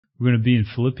We're going to be in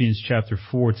Philippians chapter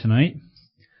 4 tonight.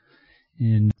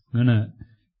 And I'm going to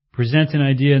present an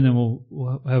idea, and then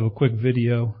we'll have a quick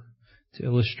video to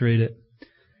illustrate it,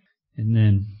 and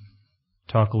then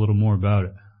talk a little more about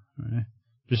it. All right?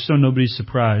 Just so nobody's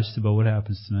surprised about what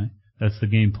happens tonight. That's the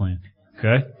game plan.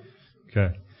 Okay?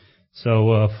 Okay.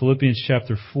 So Philippians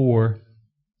chapter 4,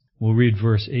 we'll read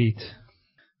verse 8.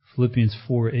 Philippians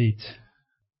 4:8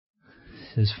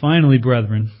 says, "Finally,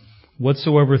 brethren,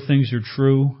 whatsoever things are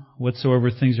true, whatsoever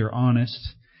things are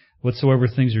honest, whatsoever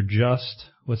things are just,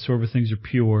 whatsoever things are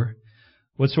pure,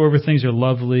 whatsoever things are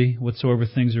lovely, whatsoever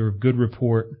things are of good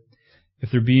report,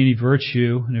 if there be any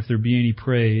virtue, and if there be any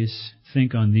praise,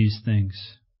 think on these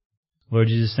things." Lord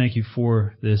Jesus, thank you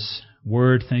for this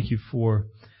word. Thank you for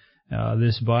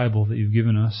this Bible that you've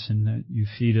given us and that you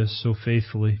feed us so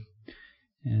faithfully.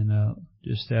 And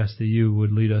just ask that you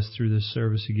would lead us through this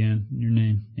service again. In your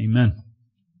name, amen.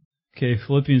 Okay,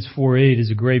 Philippians 4:8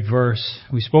 is a great verse.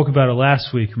 We spoke about it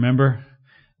last week, remember?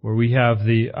 Where we have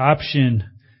the option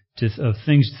of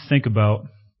things to think about.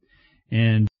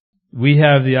 And we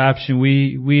have the option,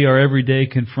 we are every day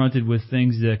confronted with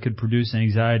things that could produce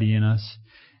anxiety in us.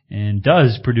 And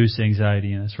does produce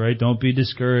anxiety in us, right? Don't be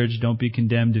discouraged. Don't be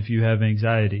condemned if you have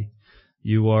anxiety.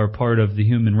 You are part of the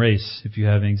human race if you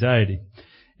have anxiety.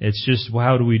 It's just,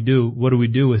 what do we do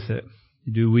with it?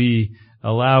 Do we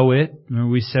allow it?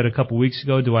 Remember we said a couple weeks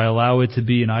ago, do I allow it to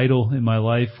be an idol in my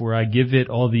life where I give it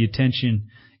all the attention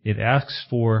it asks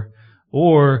for?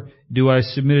 Or do I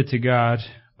submit it to God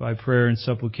by prayer and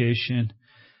supplication,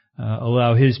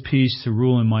 allow His peace to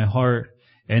rule in my heart,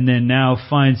 and then now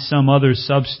find some other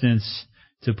substance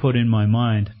to put in my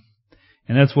mind?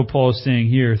 And that's what Paul is saying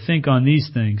here. Think on these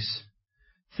things.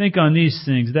 Think on these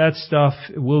things. That stuff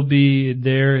will be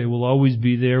there. It will always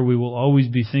be there. We will always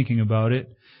be thinking about it.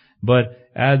 But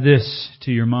add this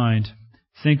to your mind.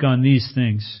 Think on these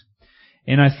things.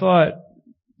 And I thought,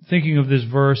 thinking of this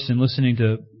verse and listening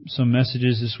to some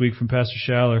messages this week from Pastor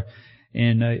Schaller,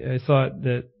 and I thought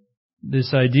that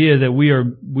this idea that we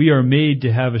are made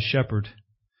to have a shepherd.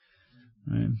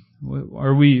 Right?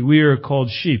 We are called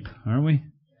sheep, aren't we?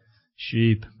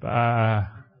 Sheep.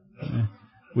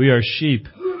 We are sheep.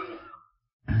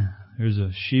 There's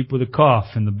a sheep with a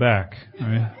cough in the back.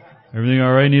 Right? Everything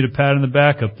all right? Need a pat on the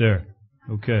back up there.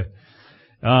 Okay.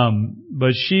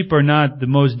 But sheep are not the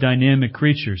most dynamic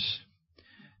creatures.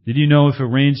 Did you know if it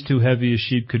rains too heavy, a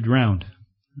sheep could drown?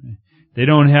 They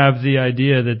don't have the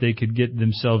idea that they could get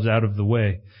themselves out of the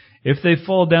way. If they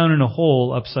fall down in a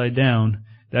hole upside down,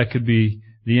 that could be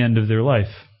the end of their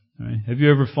life. Right? Have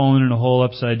you ever fallen in a hole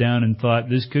upside down and thought,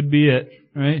 this could be it?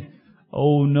 Right?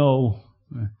 Oh no.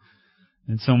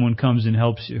 And someone comes and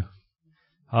helps you.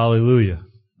 Hallelujah.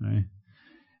 Right?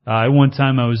 One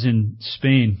time I was in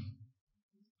Spain.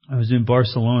 I was in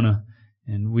Barcelona,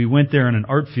 and we went there on an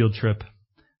art field trip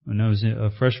when I was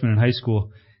a freshman in high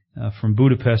school from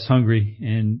Budapest, Hungary.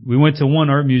 And we went to one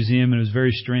art museum, and it was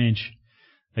very strange.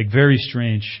 Like very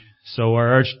strange. So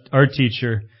our art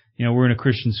teacher, we're in a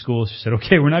Christian school, she said,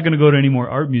 okay, we're not going to go to any more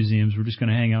art museums. We're just going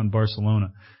to hang out in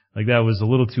Barcelona. Like that was a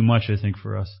little too much, I think,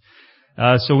 for us.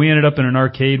 So we ended up in an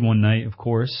arcade one night, of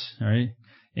course, all right?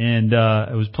 And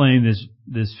I was playing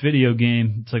this video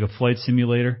game. It's like a flight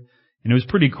simulator. And it was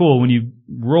pretty cool. When you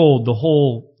rolled, the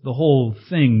whole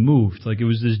thing moved. Like it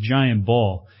was this giant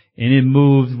ball. And it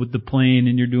moved with the plane,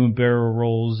 and you're doing barrel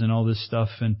rolls and all this stuff.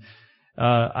 And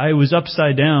I was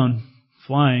upside down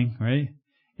flying, right?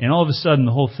 And all of a sudden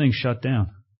the whole thing shut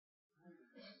down.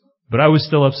 But I was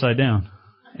still upside down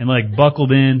and like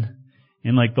buckled in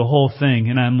and like the whole thing.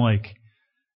 And I'm like,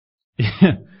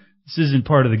 this isn't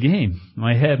part of the game.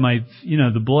 My head,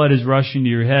 the blood is rushing to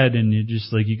your head, and you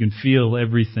just like, you can feel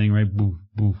everything, right? Boo,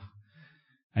 boo.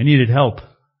 I needed help.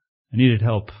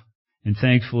 And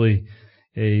thankfully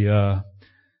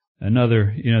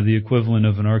another, the equivalent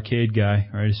of an arcade guy,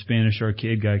 right? A Spanish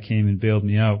arcade guy came and bailed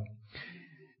me out.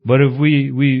 But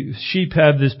if sheep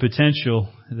have this potential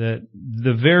that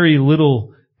the very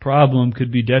little problem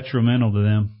could be detrimental to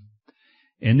them.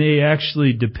 And they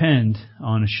actually depend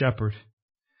on a shepherd.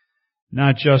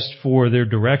 Not just for their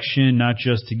direction, not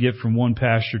just to get from one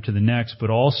pasture to the next, but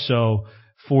also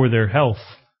for their health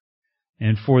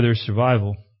and for their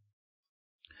survival.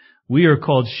 We are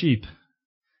called sheep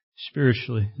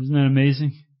spiritually. Isn't that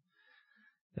amazing?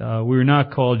 We are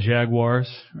not called jaguars,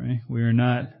 right? We are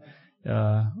not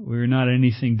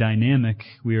anything dynamic.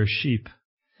 We are sheep.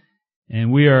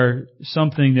 And we are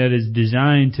something that is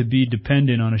designed to be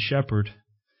dependent on a shepherd.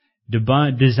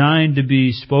 Designed to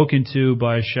be spoken to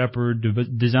by a shepherd.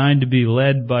 Designed to be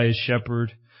led by a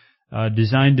shepherd.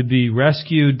 Designed to be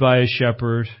rescued by a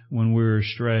shepherd when we're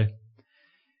astray.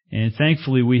 And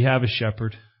thankfully we have a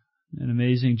shepherd. An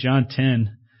amazing, John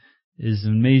 10 is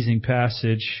an amazing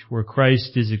passage where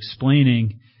Christ is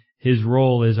explaining His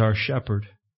role as our shepherd.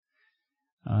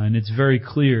 And it's very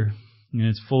clear, and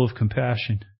it's full of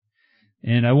compassion.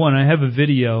 And I have a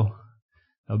video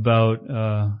about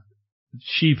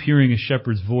sheep hearing a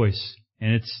shepherd's voice.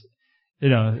 And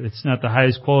it's not the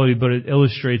highest quality, but it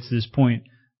illustrates this point,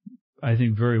 I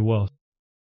think, very well.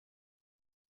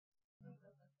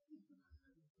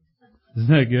 Isn't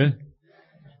that good?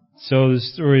 So the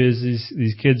story is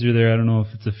these kids are there. I don't know if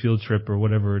it's a field trip or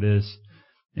whatever it is.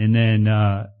 And then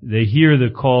they hear the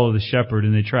call of the shepherd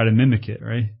and they try to mimic it,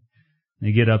 right?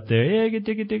 They get up there, yeah,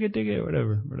 dig it,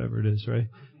 whatever it is, right?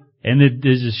 And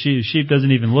there's a sheep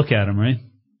doesn't even look at him, right?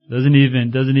 Doesn't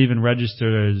even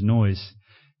register as noise.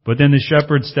 But then the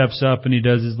shepherd steps up and he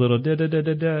does his little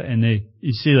da-da-da-da-da, and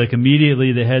you see like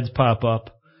immediately the heads pop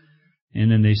up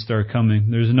and then they start coming.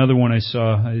 There's another one I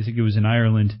saw, I think it was in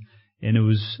Ireland, and it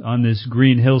was on this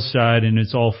green hillside and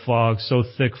it's all fog, so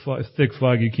thick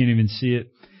fog you can't even see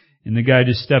it. And the guy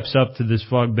just steps up to this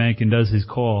fog bank and does his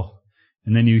call.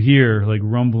 And then you hear like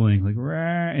rumbling, like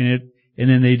rah, and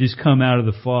then they just come out of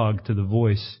the fog to the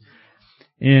voice.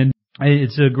 And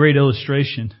it's a great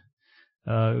illustration.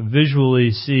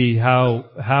 Visually see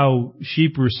how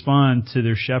sheep respond to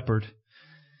their shepherd.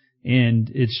 And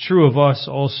it's true of us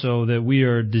also that we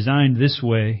are designed this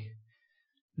way,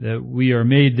 that we are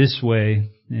made this way.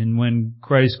 And when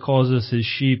Christ calls us His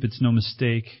sheep, it's no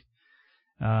mistake.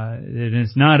 And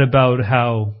it's not about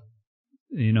how,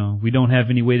 we don't have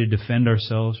any way to defend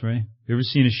ourselves, right? You ever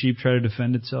seen a sheep try to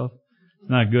defend itself? It's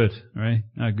not good, right?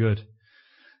 Not good.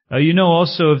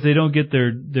 Also if they don't get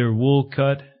their wool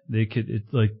cut, and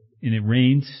it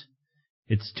rains,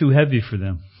 it's too heavy for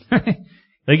them.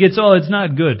 It's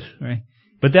not good, right?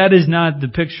 But that is not the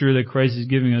picture that Christ is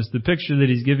giving us. The picture that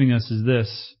He's giving us is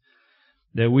this,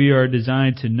 that we are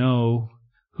designed to know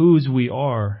whose we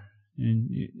are. And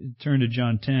you turn to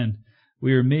John 10.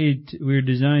 We are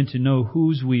designed to know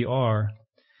whose we are.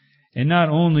 And not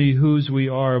only whose we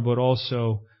are, but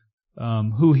also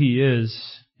who He is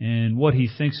and what He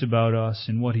thinks about us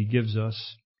and what He gives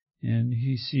us. And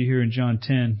you see here in John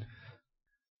 10,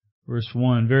 verse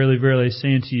 1, Verily, verily, I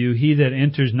say unto you, he that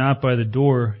enters not by the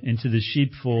door into the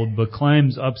sheepfold, but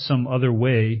climbs up some other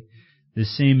way, the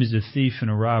same is a thief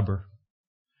and a robber.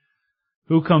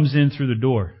 Who comes in through the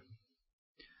door?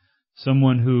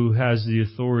 Someone who has the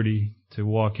authority to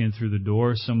walk in through the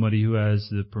door, somebody who has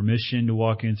the permission to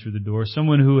walk in through the door,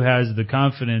 someone who has the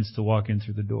confidence to walk in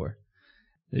through the door.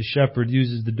 The shepherd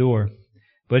uses the door.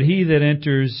 But he that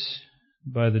enters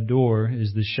by the door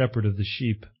is the shepherd of the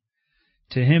sheep.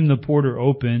 To him the porter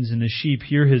opens, and the sheep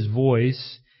hear his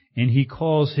voice, and he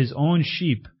calls his own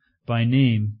sheep by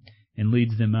name and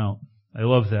leads them out. I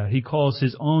love that. He calls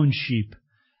his own sheep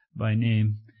by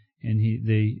name, and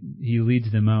he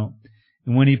leads them out.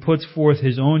 And when he puts forth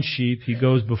his own sheep, he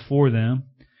goes before them,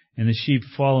 and the sheep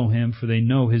follow him, for they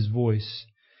know his voice.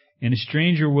 And a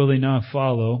stranger will they not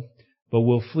follow, but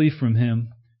will flee from him,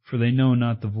 for they know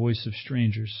not the voice of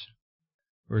strangers.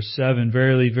 Verse 7,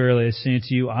 Verily, verily, I say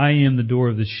unto you, I am the door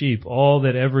of the sheep. All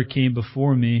that ever came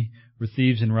before me were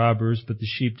thieves and robbers, but the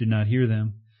sheep did not hear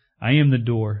them. I am the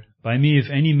door. By me, if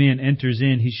any man enters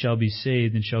in, he shall be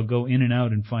saved, and shall go in and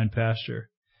out and find pasture.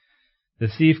 The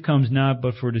thief comes not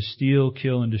but for to steal,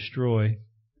 kill, and destroy.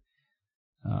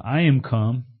 I am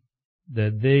come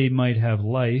that they might have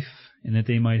life, and that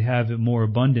they might have it more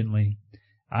abundantly.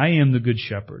 I am the good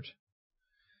shepherd.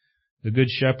 The good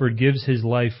shepherd gives his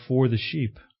life for the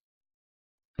sheep.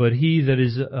 But he that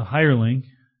is a hireling,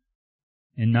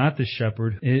 and not the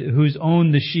shepherd, whose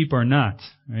own the sheep are not,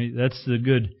 right? That's a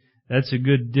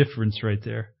good difference right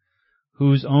there.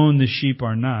 Whose own the sheep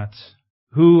are not.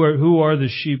 Who are the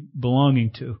sheep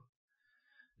belonging to?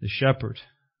 The shepherd,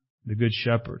 the good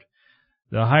shepherd.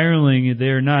 The hireling, they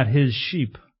are not his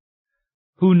sheep.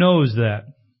 Who knows that?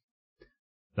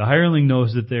 The hireling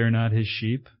knows that they are not his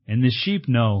sheep, and the sheep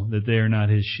know that they are not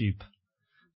his sheep.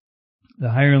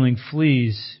 The hireling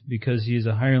flees because he is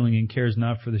a hireling and cares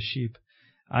not for the sheep.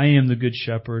 I am the good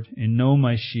shepherd, and know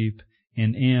my sheep,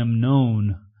 and am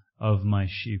known of my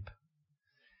sheep.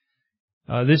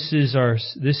 This is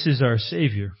our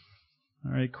Savior.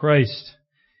 All right, Christ.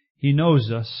 He knows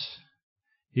us.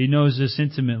 He knows us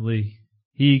intimately.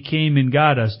 He came and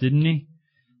got us, didn't He?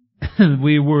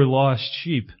 We were lost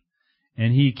sheep.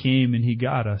 And He came and He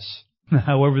got us,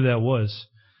 however that was.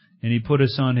 And He put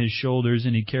us on His shoulders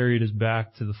and He carried us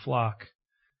back to the flock.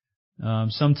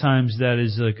 Sometimes that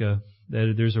is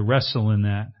there's a wrestle in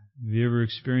that. Have you ever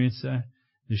experienced that?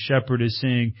 The shepherd is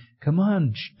saying, come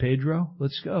on, Pedro,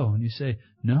 let's go. And you say,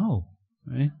 no,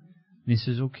 right? he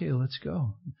says, okay, let's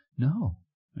go. No.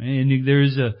 And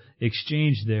there's a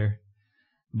exchange there.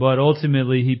 But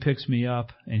ultimately, he picks me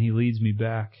up and he leads me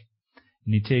back.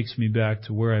 And he takes me back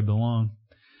to where I belong.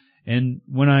 And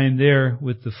when I am there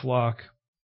with the flock,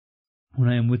 when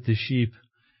I am with the sheep,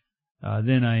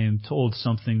 then I am told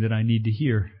something that I need to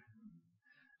hear.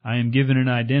 I am given an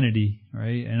identity,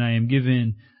 right? And I am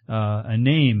given a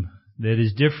name that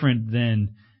is different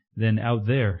than out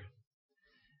there.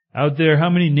 Out there, how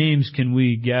many names can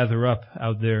we gather up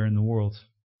out there in the world?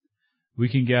 We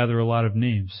can gather a lot of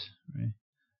names, right?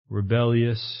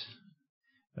 Rebellious,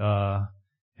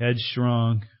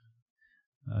 headstrong,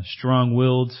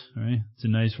 strong-willed, right? It's a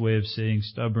nice way of saying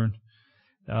stubborn.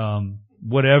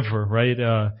 Whatever,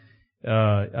 right?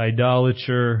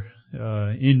 Idolater,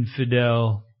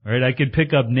 infidel, right? I could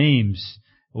pick up names.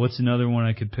 What's another one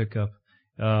I could pick up?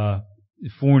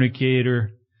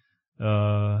 Fornicator,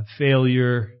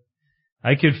 failure.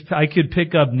 I could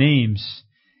pick up names.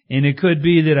 And it could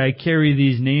be that I carry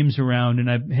these names around and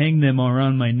I hang them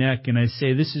around my neck and I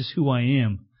say, this is who I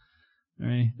am.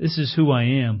 Right? This is who I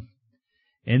am.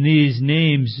 And these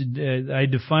names, I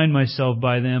define myself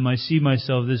by them. I see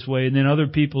myself this way, and then other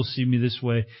people see me this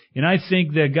way. And I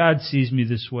think that God sees me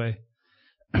this way.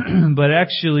 But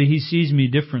actually, He sees me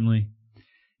differently.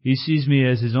 He sees me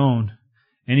as His own.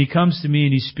 And He comes to me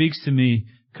and He speaks to me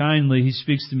kindly. He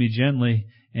speaks to me gently.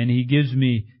 And He gives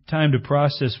me time to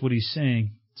process what He's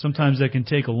saying. Sometimes that can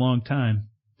take a long time.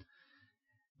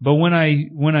 But when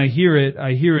I hear it,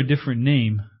 I hear a different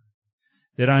name.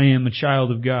 That I am a child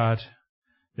of God.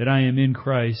 That I am in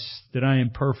Christ. That I am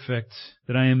perfect.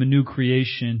 That I am a new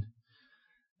creation.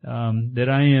 That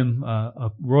I am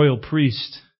a royal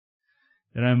priest.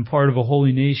 That I am part of a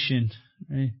holy nation.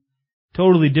 Right?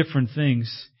 Totally different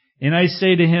things. And I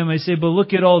say to him, but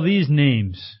look at all these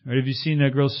names. Right? Have you seen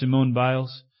that girl Simone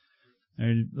Biles?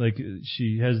 Like,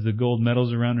 she has the gold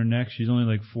medals around her neck. She's only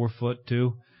like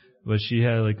 4'2", but she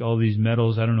had like all these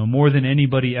medals. I don't know, more than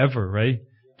anybody ever, right?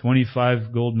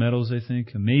 25 gold medals, I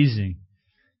think. Amazing.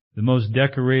 The most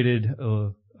decorated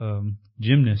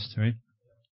gymnast, right?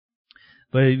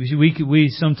 But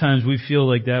we sometimes feel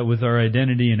like that with our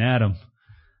identity in Adam.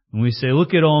 And we say,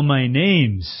 look at all my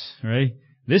names, right?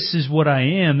 This is what I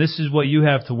am. This is what you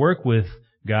have to work with.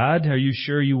 God, are you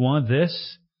sure you want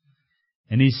this?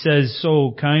 And He says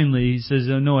so kindly, He says,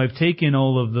 oh, no, I've taken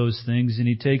all of those things, and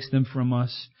He takes them from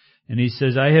us. And He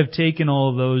says, I have taken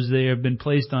all of those. They have been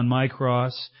placed on my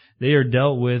cross. They are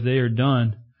dealt with. They are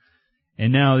done.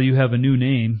 And now you have a new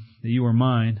name, that you are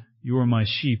mine. You are my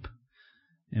sheep.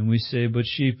 And we say, but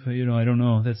sheep, I don't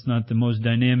know. That's not the most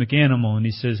dynamic animal. And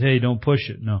He says, hey, don't push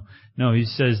it. No, He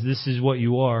says, this is what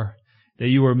you are. That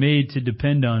you are made to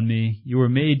depend on me. You were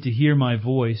made to hear my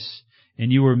voice.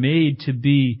 And you were made to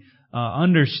be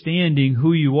understanding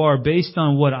who you are based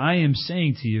on what I am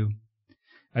saying to you.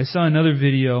 I saw another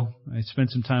video. I spent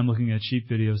some time looking at sheep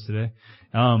videos today.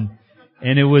 And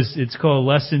it's called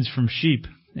Lessons from Sheep.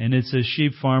 And it's a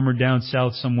sheep farmer down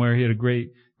south somewhere. He had a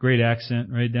great accent,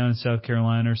 right down in South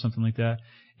Carolina or something like that.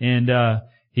 And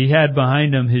he had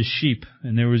behind him his sheep.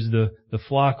 And there was the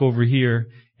flock over here.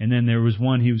 And then there was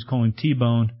one he was calling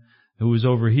T-Bone who was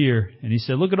over here. And he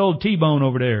said, look at old T-Bone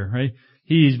over there, right?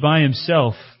 He's by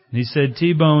himself. And he said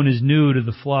T-Bone is new to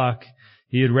the flock.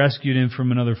 He had rescued him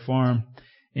from another farm.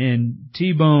 And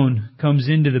T-Bone comes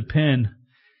into the pen,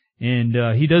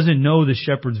 and he doesn't know the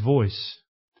shepherd's voice.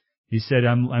 He said,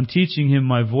 I'm teaching him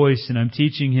my voice, and I'm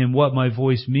teaching him what my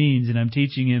voice means, and I'm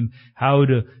teaching him how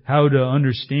to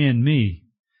understand me.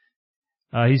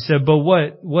 He said, but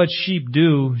what sheep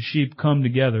do, sheep come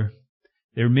together.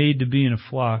 They're made to be in a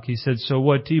flock. He said, so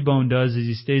what T-Bone does is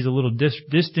he stays a little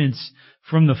distance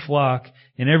from the flock,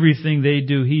 and everything they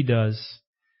do, he does.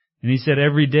 And he said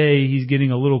every day he's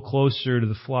getting a little closer to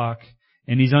the flock,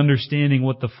 and he's understanding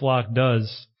what the flock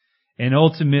does. And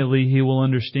ultimately he will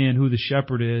understand who the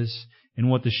shepherd is, and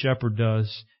what the shepherd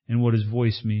does, and what his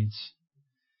voice means.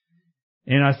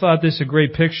 And I thought this a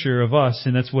great picture of us,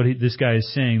 and that's what this guy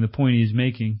is saying, the point he's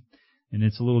making. And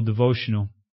it's a little devotional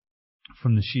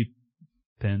from the sheep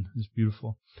pen. It's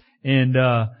beautiful. And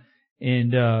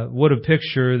what a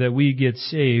picture that we get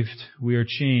saved, we are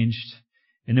changed,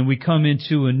 and then we come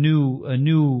into a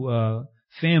new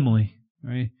family,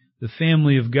 right? The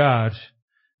family of God.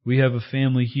 We have a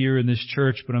family here in this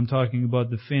church, but I'm talking about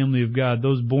the family of God,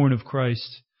 those born of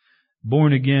Christ,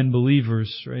 born again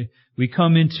believers, right? We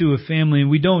come into a family and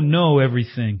we don't know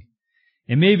everything.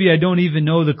 And maybe I don't even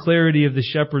know the clarity of the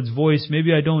shepherd's voice.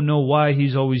 Maybe I don't know why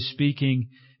he's always speaking.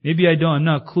 Maybe I'm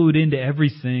not clued into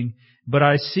everything, but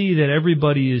I see that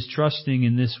everybody is trusting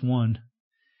in this one.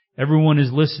 Everyone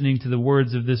is listening to the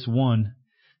words of this one.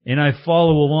 And I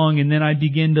follow along, and then I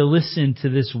begin to listen to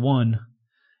this one.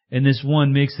 And this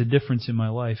one makes a difference in my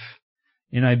life.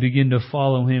 And I begin to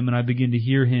follow him, and I begin to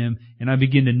hear him, and I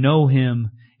begin to know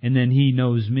him, and then he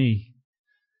knows me.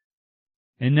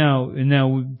 And now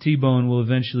T-Bone will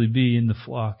eventually be in the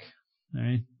flock,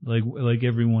 right? Like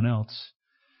everyone else.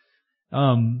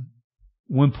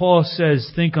 When Paul says,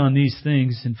 think on these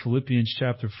things in Philippians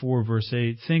chapter 4, verse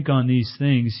 8, think on these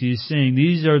things, he is saying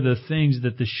these are the things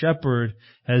that the shepherd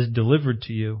has delivered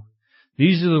to you.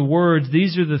 These are the words,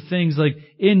 these are the things like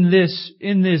in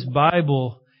this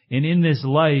Bible and in this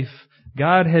life,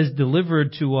 God has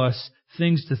delivered to us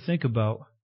things to think about.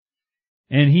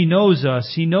 And He knows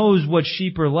us. He knows what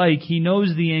sheep are like. He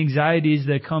knows the anxieties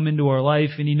that come into our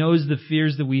life, and He knows the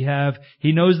fears that we have.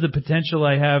 He knows the potential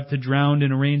I have to drown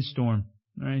in a rainstorm.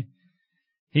 Right?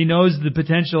 He knows the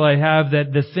potential I have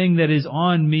that the thing that is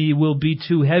on me will be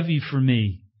too heavy for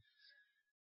me.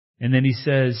 And then He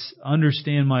says,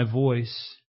 understand my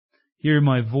voice, hear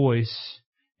my voice,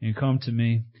 and come to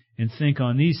me, and think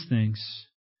on these things.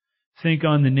 Think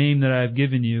on the name that I have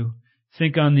given you.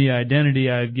 Think on the identity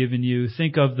I have given you.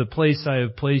 Think of the place I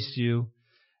have placed you.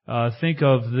 Think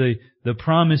of the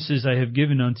promises I have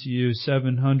given unto you,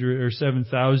 700 or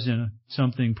 7,000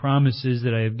 something promises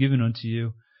that I have given unto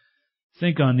you.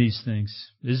 Think on these things.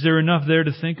 Is there enough there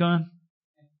to think on?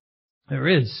 There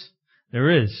is. There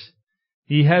is.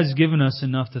 He has given us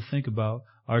enough to think about.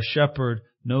 Our shepherd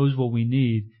knows what we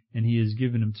need, and He has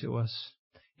given them to us.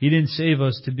 He didn't save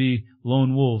us to be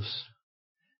lone wolves,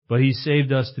 but He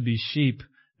saved us to be sheep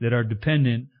that are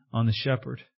dependent on the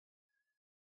shepherd.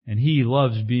 And He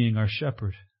loves being our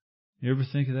shepherd. You ever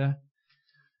think of that?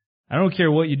 I don't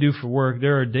care what you do for work.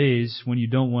 There are days when you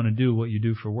don't want to do what you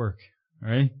do for work.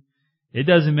 Right? It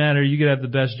doesn't matter. You could have the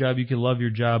best job. You could love your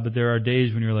job. But there are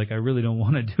days when you're like, I really don't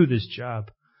want to do this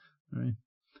job. Right?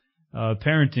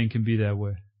 Parenting can be that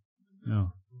way.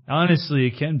 No. Honestly,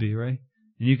 it can be, right?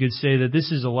 And you could say that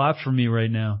this is a lot for me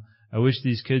right now. I wish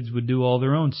these kids would do all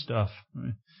their own stuff.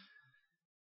 Right?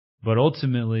 But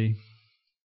ultimately,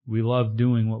 we love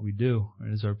doing what we do,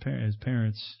 right, as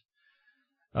parents.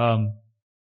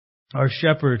 Our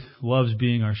shepherd loves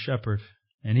being our shepherd.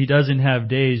 And He doesn't have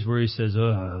days where He says,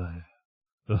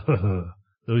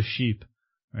 those sheep,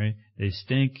 right? They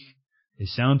stink. They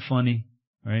sound funny,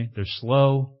 right? They're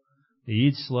slow. They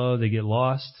eat slow. They get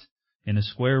lost in a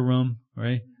square room,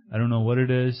 right? I don't know what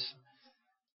it is.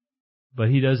 But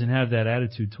He doesn't have that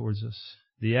attitude towards us.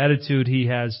 The attitude He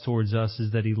has towards us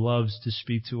is that He loves to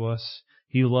speak to us.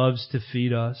 He loves to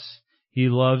feed us. He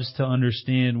loves to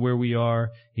understand where we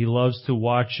are. He loves to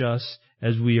watch us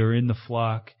as we are in the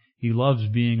flock. He loves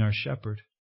being our shepherd.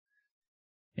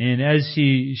 And as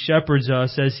He shepherds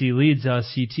us, as He leads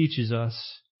us, He teaches us.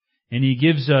 And He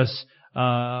gives us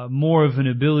more of an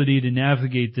ability to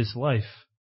navigate this life.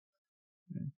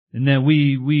 And that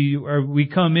we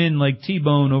come in like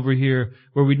T-Bone over here,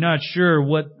 where we're not sure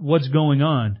what's going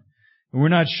on. And we're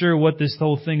not sure what this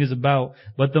whole thing is about.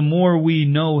 But the more we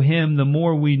know Him, the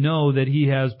more we know that He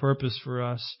has purpose for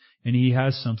us, and He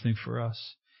has something for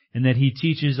us. And that He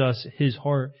teaches us His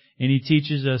heart, and He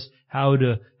teaches us how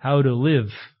to live.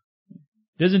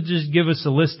 He doesn't just give us a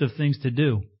list of things to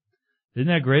do. Isn't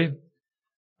that great?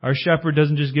 Our shepherd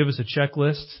doesn't just give us a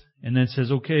checklist and then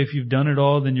says, okay, if you've done it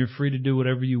all, then you're free to do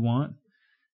whatever you want.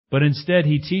 But instead,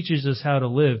 He teaches us how to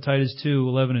live. Titus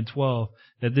 2:11 and 12,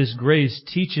 that this grace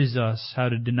teaches us how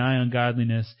to deny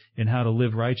ungodliness and how to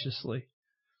live righteously.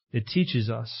 It teaches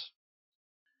us.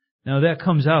 Now that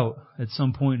comes out at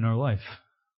some point in our life.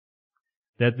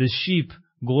 That the sheep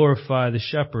glorify the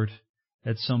shepherd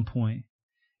at some point.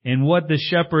 And what the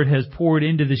shepherd has poured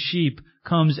into the sheep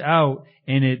comes out,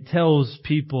 and it tells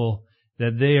people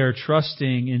that they are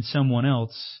trusting in someone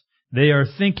else. They are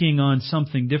thinking on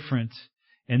something different,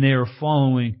 and they are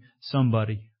following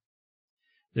somebody.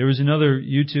 There was another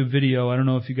YouTube video, I don't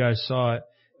know if you guys saw it.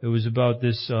 It was about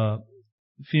this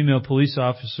female police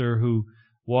officer who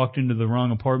walked into the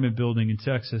wrong apartment building in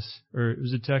Texas. Or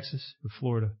was it Texas or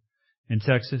Florida? In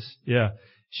Texas? Yeah.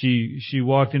 She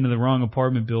walked into the wrong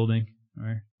apartment building,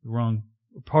 right? The wrong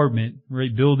apartment,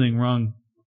 right? Building, wrong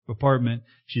apartment.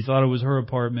 She thought it was her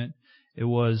apartment. It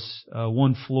was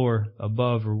one floor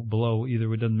above or below,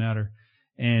 either, it doesn't matter.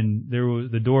 And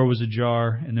the door was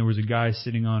ajar, and there was a guy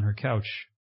sitting on her couch,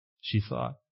 she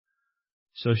thought.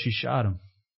 So she shot him.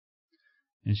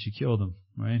 And she killed him,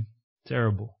 right?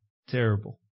 Terrible.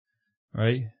 Terrible.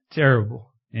 Right?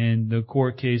 Terrible. And the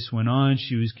court case went on.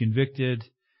 She was convicted.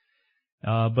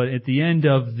 But at the end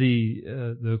of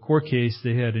the court case,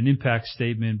 they had an impact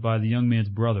statement by the young man's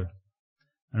brother.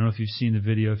 I don't know if you've seen the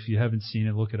video. If you haven't seen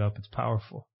it, look it up. It's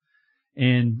powerful.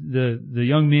 And the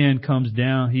young man comes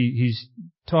down, he's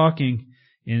talking,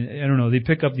 and I don't know, they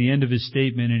pick up the end of his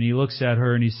statement, and he looks at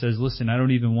her and he says, listen, I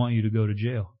don't even want you to go to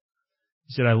jail.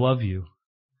 He said, I love you.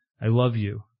 I love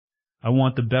you. I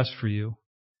want the best for you.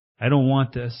 I don't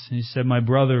want this. And he said, my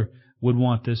brother would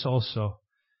want this also.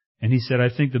 And he said, I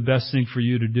think the best thing for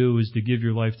you to do is to give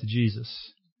your life to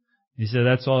Jesus. He said,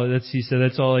 that's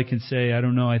all I can say. I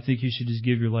don't know. I think you should just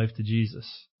give your life to Jesus.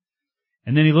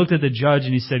 And then he looked at the judge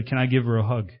and he said, can I give her a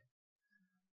hug?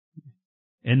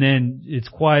 And then it's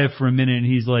quiet for a minute and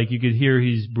he's like, you could hear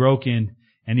he's broken,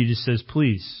 and he just says,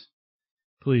 please,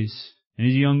 please. And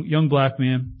he's a young black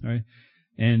man, right?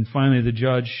 And finally the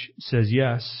judge says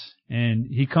yes. And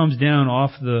he comes down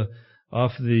off the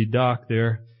dock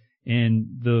there, and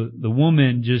the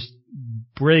woman just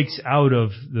breaks out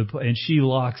of and she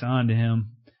locks onto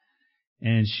him.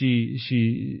 And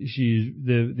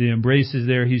the embrace is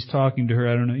there. He's talking to her.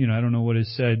 I don't know what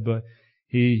is said, but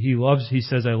he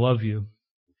says, I love you.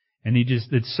 And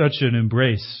it's such an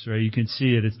embrace, right? You can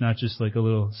see it. It's not just like a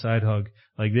little side hug.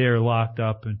 Like they're locked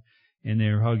up and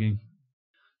they're hugging.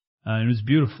 And it was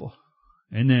beautiful.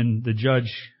 And then the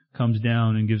judge comes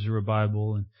down and gives her a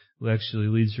Bible and actually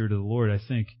leads her to the Lord, I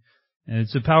think. And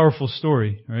it's a powerful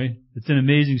story, right? It's an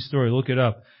amazing story. Look it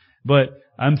up. But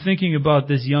I'm thinking about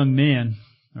this young man,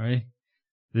 right?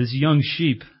 This young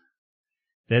sheep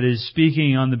that is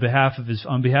speaking on behalf of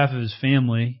his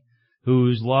family,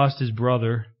 who's lost his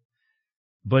brother.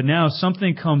 But now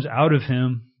something comes out of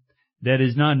him that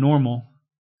is not normal,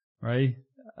 right?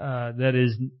 He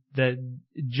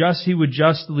would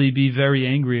justly be very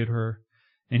angry at her,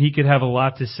 and he could have a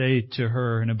lot to say to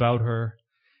her and about her.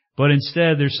 But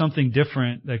instead, there's something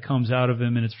different that comes out of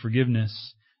him, and it's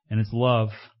forgiveness, and it's love.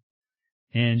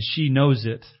 And she knows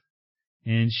it,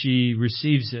 and she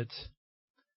receives it.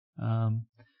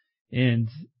 And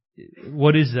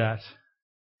what is that?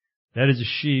 That is a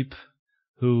sheep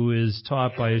who is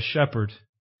taught by a shepherd.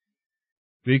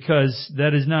 Because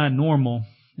that is not normal.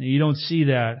 You don't see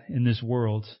that in this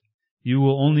world. You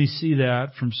will only see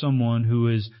that from someone who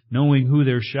is knowing who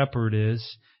their shepherd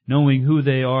is, knowing who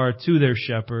they are to their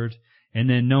shepherd, and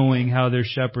then knowing how their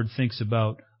shepherd thinks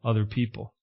about other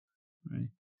people. Right?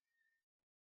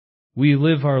 We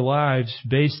live our lives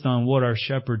based on what our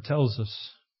shepherd tells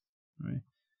us. Right?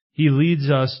 He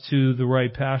leads us to the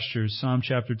right pastures. Psalm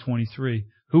chapter 23.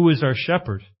 Who is our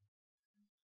shepherd?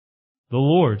 The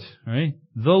Lord, right?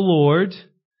 The Lord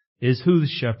is whose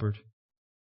shepherd?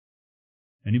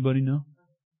 Anybody know?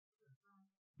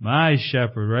 My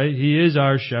shepherd, right? He is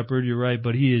our shepherd, you're right,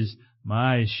 but He is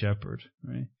my shepherd,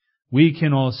 right? We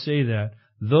can all say that.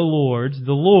 The Lord,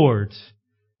 the Lord,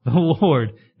 the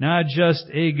Lord, not just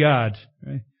a God,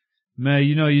 right?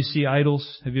 You see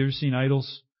idols. Have you ever seen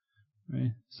idols?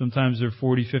 Right? Sometimes they're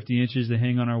 40, 50 inches. They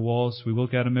hang on our walls. We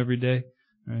look at them every day,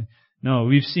 right? No,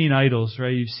 we've seen idols,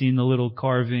 right? You've seen the little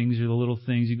carvings or the little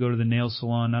things. You go to the nail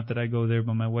salon. Not that I go there,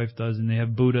 but my wife does, and they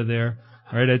have Buddha there.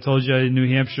 Right? I told you in New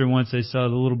Hampshire once I saw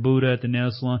the little Buddha at the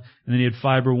nail salon, and then he had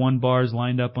Fiber One bars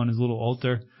lined up on his little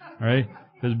altar, right?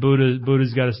 Because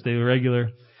Buddha's got to stay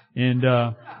regular. And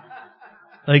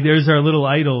there's our little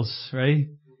idols, right?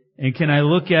 And can I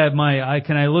look at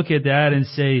that and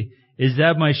say, is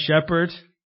that my shepherd?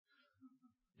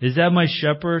 Is that my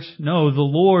shepherd? No, the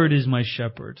Lord is my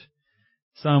shepherd.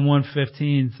 Psalm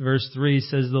 115 verse 3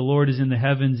 says, the Lord is in the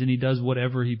heavens and He does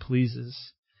whatever He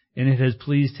pleases. And it has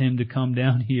pleased Him to come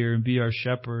down here and be our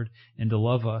shepherd and to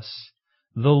love us.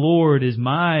 The Lord is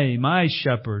my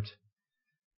shepherd.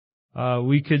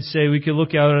 We could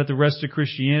look out at the rest of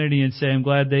Christianity and say, I'm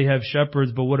glad they have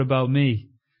shepherds, but what about me?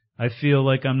 I feel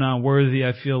like I'm not worthy.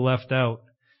 I feel left out.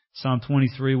 Psalm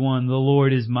 23:1, the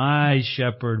Lord is my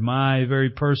shepherd, very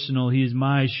personal. He is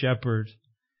my shepherd.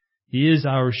 He is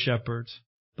our shepherd,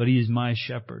 but He is my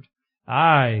shepherd.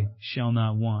 I shall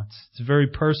not want. It's a very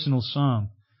personal psalm.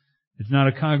 It's not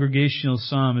a congregational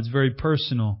psalm. It's very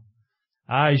personal.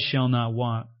 I shall not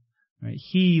want. Right?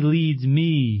 He leads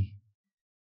me.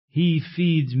 He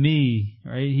feeds me.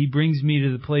 Right? He brings me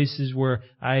to the places where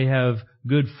I have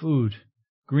good food,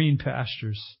 green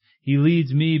pastures. He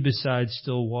leads me beside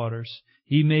still waters.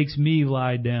 He makes me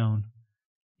lie down.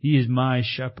 He is my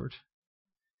shepherd.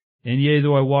 And yea,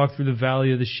 though I walk through the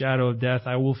valley of the shadow of death,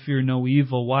 I will fear no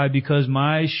evil. Why? Because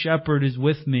my shepherd is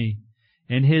with me,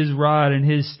 and His rod and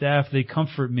His staff, they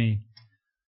comfort me.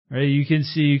 Right? You can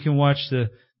watch the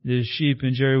sheep,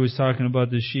 and Jerry was talking about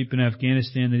the sheep in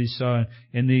Afghanistan that he saw,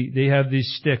 and they have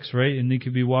these sticks, right? And they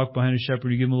can be walked behind a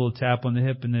shepherd. You give them a little tap on the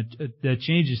hip, and that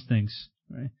changes things,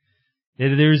 right?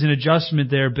 There's an adjustment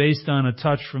there based on a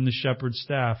touch from the shepherd's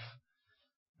staff.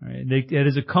 Right? That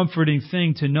is a comforting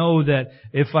thing to know that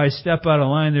if I step out of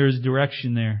line, there is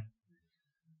direction there.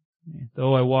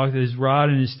 Though I walk, His rod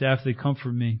and His staff, they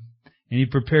comfort me. And He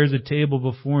prepares a table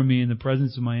before me in the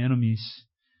presence of my enemies.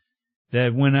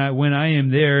 That when I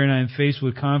am there and I am faced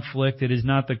with conflict, it is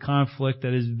not the conflict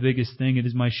that is the biggest thing. It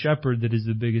is my shepherd that is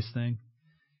the biggest thing.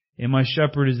 And my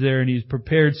shepherd is there and He's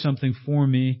prepared something for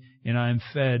me, and I am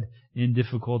fed in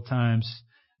difficult times.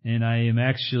 And I am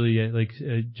actually, like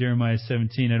Jeremiah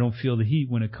 17, I don't feel the heat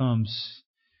when it comes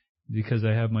because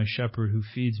I have my shepherd who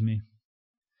feeds me.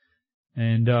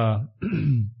 And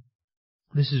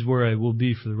this is where I will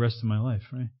be for the rest of my life,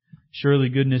 right? Surely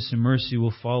goodness and mercy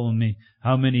will follow me.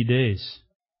 How many days?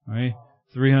 Right?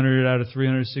 300 out of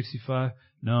 365?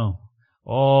 No.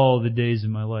 All the days of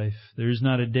my life. There is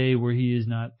not a day where He is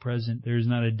not present. There is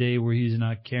not a day where He is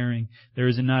not caring. There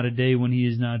is not a day when He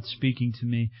is not speaking to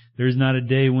me. There is not a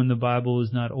day when the Bible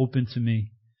is not open to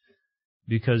me.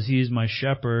 Because He is my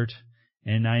shepherd,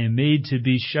 and I am made to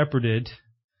be shepherded,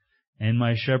 and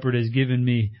my shepherd has given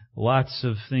me lots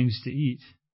of things to eat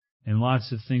and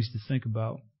lots of things to think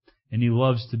about. And He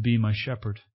loves to be my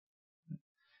shepherd.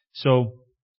 So,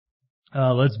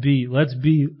 let's be led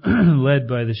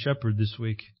by the shepherd this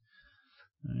week.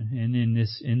 And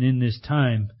in this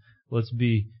time, let's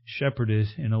be shepherded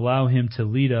and allow Him to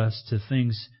lead us to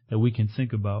things that we can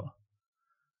think about.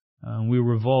 We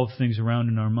revolve things around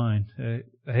in our mind. I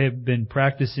have been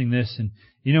practicing this, and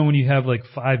when you have like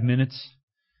 5 minutes,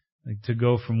 like to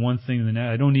go from one thing to the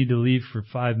next, I don't need to leave for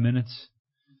 5 minutes.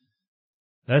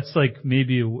 That's like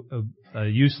maybe a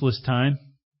useless time.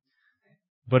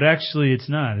 But actually it's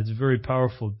not. It's a very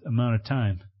powerful amount of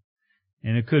time.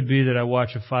 And it could be that I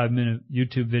watch a 5-minute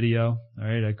YouTube video. All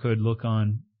right. I could look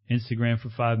on Instagram for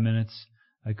 5 minutes.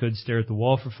 I could stare at the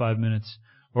wall for 5 minutes.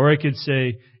 Or I could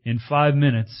say, in 5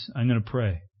 minutes, I'm going to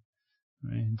pray.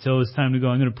 Right? Until it's time to go,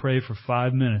 I'm going to pray for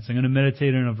 5 minutes. I'm going to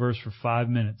meditate on a verse for 5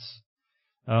 minutes.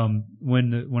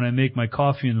 When I make my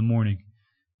coffee in the morning,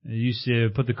 I used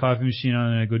to put the coffee machine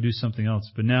on and I go do something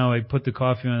else. But now I put the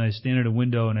coffee on and I stand at a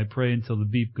window and I pray until the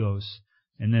beep goes.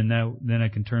 And then I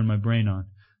can turn my brain on.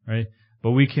 Right?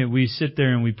 But we sit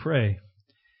there and we pray.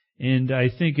 And I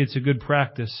think it's a good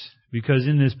practice, because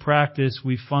in this practice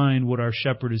we find what our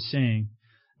shepherd is saying.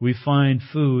 We find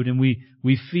food and we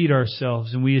feed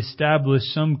ourselves and we establish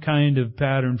some kind of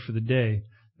pattern for the day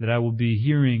that I will be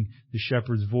hearing the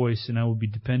shepherd's voice and I will be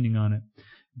depending on it.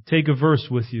 Take a verse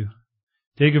with you.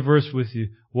 Take a verse with you.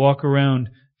 Walk around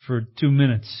for 2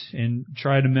 minutes and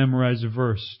try to memorize a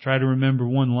verse. Try to remember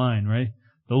one line, right?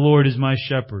 The Lord is my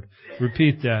shepherd.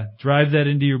 Repeat that. Drive that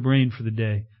into your brain for the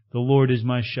day. The Lord is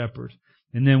my shepherd.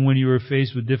 And then when you are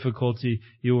faced with difficulty,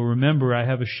 you will remember I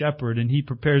have a shepherd and He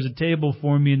prepares a table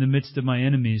for me in the midst of my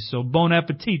enemies. So bon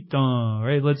appetit,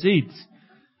 right? Let's eat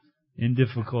in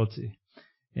difficulty.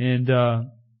 And know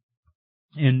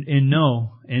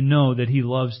that He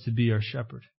loves to be our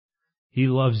shepherd. He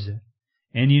loves it.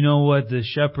 And you know what? The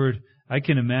shepherd, I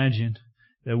can imagine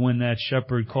that when that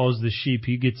shepherd calls the sheep,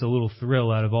 he gets a little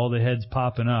thrill out of all the heads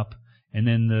popping up. And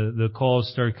then the calls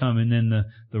start coming, and then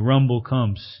the rumble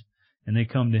comes, and they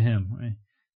come to Him, right?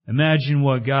 Imagine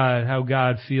how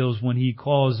God feels when He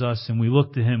calls us and we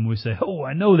look to Him and we say, oh,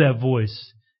 I know that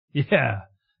voice. Yeah.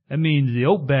 That means the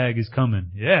oat bag is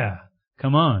coming. Yeah.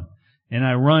 Come on. And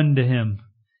I run to Him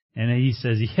and He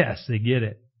says, yes, they get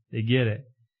it. They get it.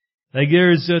 Like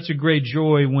there is such a great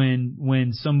joy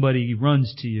when somebody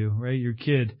runs to you, right? Your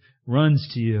kid runs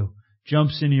to you,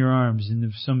 jumps into your arms in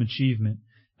some achievement.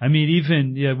 I mean,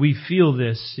 we feel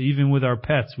this even with our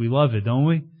pets. We love it, don't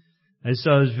we? I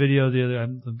saw this video the other.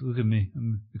 Look at me.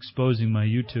 I'm exposing my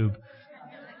YouTube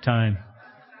time,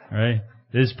 right?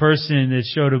 This person that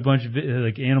showed a bunch of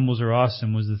like animals are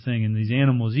awesome was the thing, and these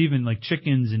animals, even like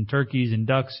chickens and turkeys and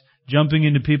ducks, jumping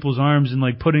into people's arms and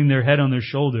like putting their head on their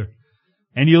shoulder.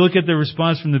 And you look at the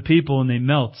response from the people and they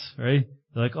melt, right?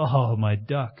 They're like, oh, my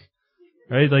duck.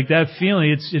 Right? Like that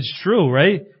feeling, it's true,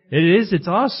 right? It is, it's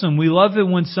awesome. We love it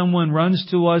when someone runs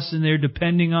to us and they're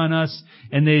depending on us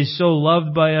and they're so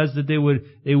loved by us that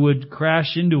they would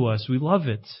crash into us. We love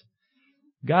it.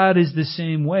 God is the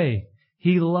same way.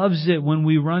 He loves it when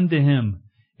we run to Him.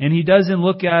 And He doesn't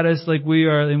look at us like we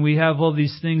are, and we have all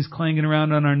these things clanging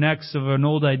around on our necks of an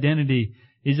old identity.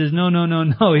 He says, no,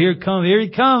 here He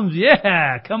comes,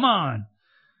 yeah, come on.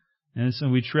 And so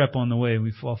we trip on the way, and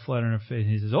we fall flat on our face.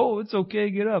 He says, oh, it's okay,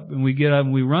 get up. And we get up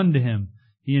and we run to Him.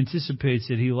 He anticipates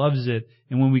it, He loves it,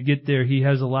 and when we get there, He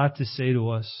has a lot to say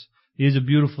to us. He has a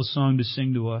beautiful song to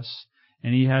sing to us,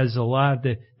 and He has a lot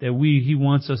that He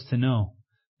wants us to know,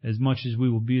 as much as we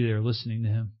will be there listening to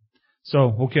Him.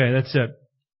 So, okay, that's it.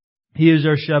 He is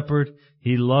our shepherd.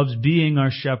 He loves being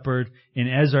our shepherd, and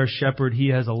as our shepherd, He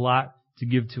has a lot to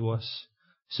give to us.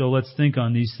 So let's think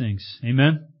on these things.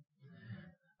 Amen?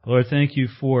 Lord, thank You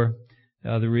for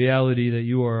the reality that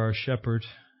You are our shepherd,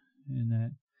 and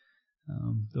that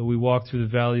though we walk through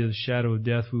the valley of the shadow of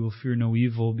death, we will fear no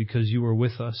evil because You are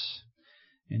with us,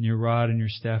 and Your rod and Your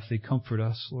staff, they comfort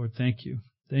us. Lord, thank You.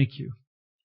 Thank You.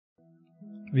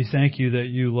 We thank You that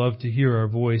You love to hear our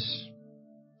voice.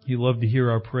 You love to hear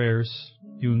our prayers.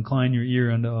 You incline Your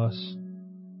ear unto us.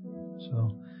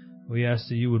 So we ask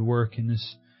that You would work in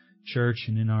this church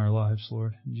and in our lives,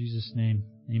 Lord. In Jesus' name,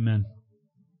 amen.